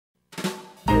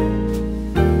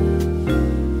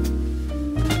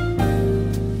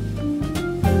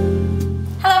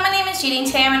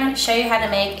show you how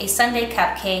to make a Sundae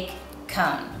cupcake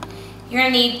cone. You're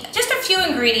gonna need just a few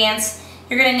ingredients.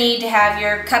 You're gonna need to have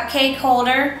your cupcake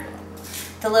holder,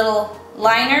 the little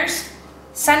liners,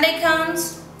 Sundae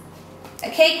cones, a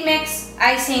cake mix,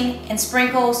 icing, and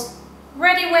sprinkles,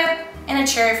 ready whip, and a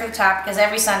cherry for the top because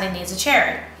every sundae needs a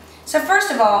cherry. So first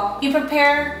of all, you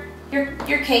prepare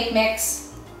your cake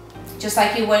mix just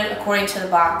like you would according to the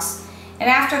box. And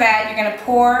after that, you're gonna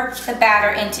pour the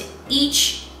batter into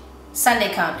each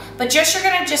sundae cone. But you're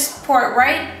gonna just pour it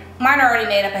right, mine are already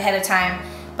made up ahead of time,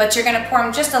 but you're gonna pour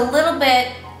them just a little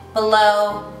bit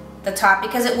below the top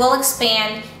because it will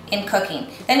expand in cooking.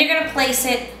 Then you're gonna place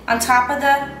it on top of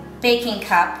the baking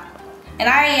cup. And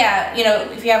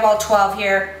if you have all 12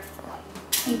 here,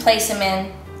 you place them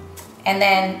in, and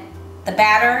then the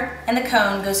batter and the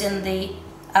cone goes in the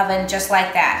oven just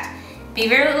like that. Be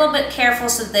a little bit careful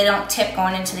so that they don't tip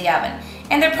going into the oven.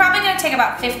 And they're probably gonna take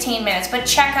about 15 minutes, but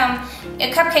check them.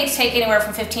 Cupcakes take anywhere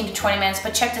from 15 to 20 minutes,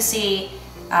 but check to see,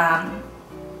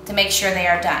 to make sure they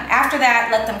are done. After that,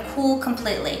 let them cool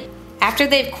completely. After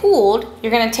they've cooled,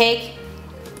 you're gonna take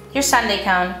your sundae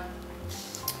cone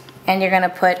and you're gonna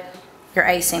put your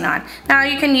icing on. Now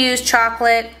you can use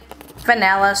chocolate,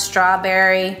 vanilla,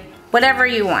 strawberry, whatever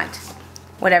you want.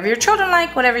 Whatever your children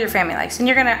like, whatever your family likes. And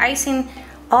you're gonna icing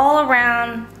all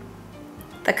around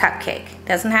the cupcake.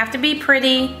 Doesn't have to be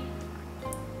pretty,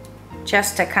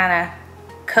 just to kind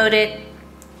of coat it.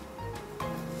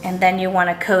 And then you want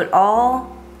to coat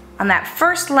all on that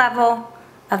first level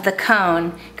of the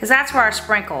cone, because that's where our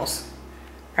sprinkles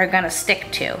are going to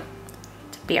stick to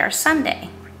be our sundae.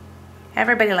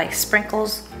 Everybody likes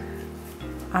sprinkles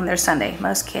on their sundae.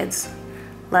 Most kids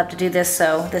love to do this,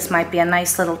 so this might be a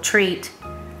nice little treat.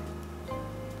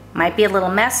 Might be a little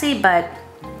messy, but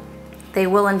they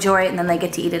will enjoy it and then they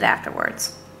get to eat it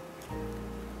afterwards.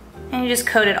 And you just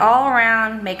coat it all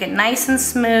around, make it nice and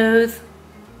smooth.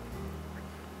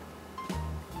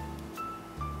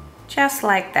 Just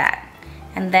like that.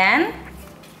 And then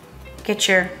get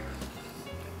your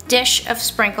dish of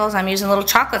sprinkles. I'm using little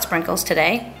chocolate sprinkles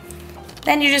today.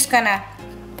 Then you're just gonna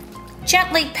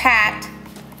gently pat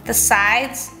the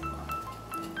sides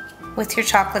with your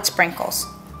chocolate sprinkles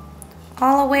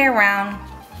all the way around,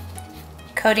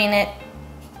 coating it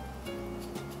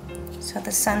so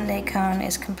the sundae cone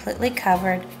is completely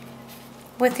covered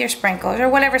with your sprinkles, or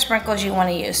whatever sprinkles you want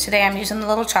to use. Today I'm using the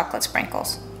little chocolate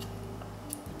sprinkles.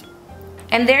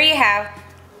 And there you have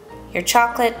your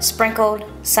chocolate sprinkled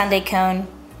sundae cone.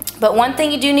 But one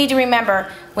thing you do need to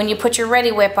remember, when you put your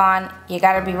ready whip on, you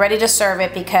gotta be ready to serve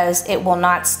it because it will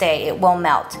not stay, it will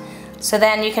melt. So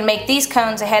then you can make these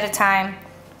cones ahead of time,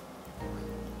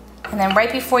 and then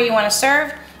right before you want to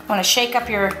serve, you want to shake up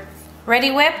your ready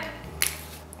whip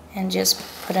and just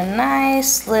put a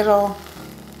nice little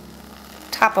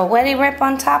top of ready whip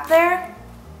on top there.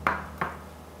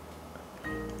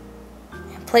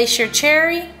 And place your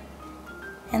cherry,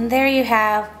 and there you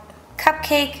have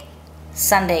cupcake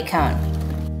sundae cone.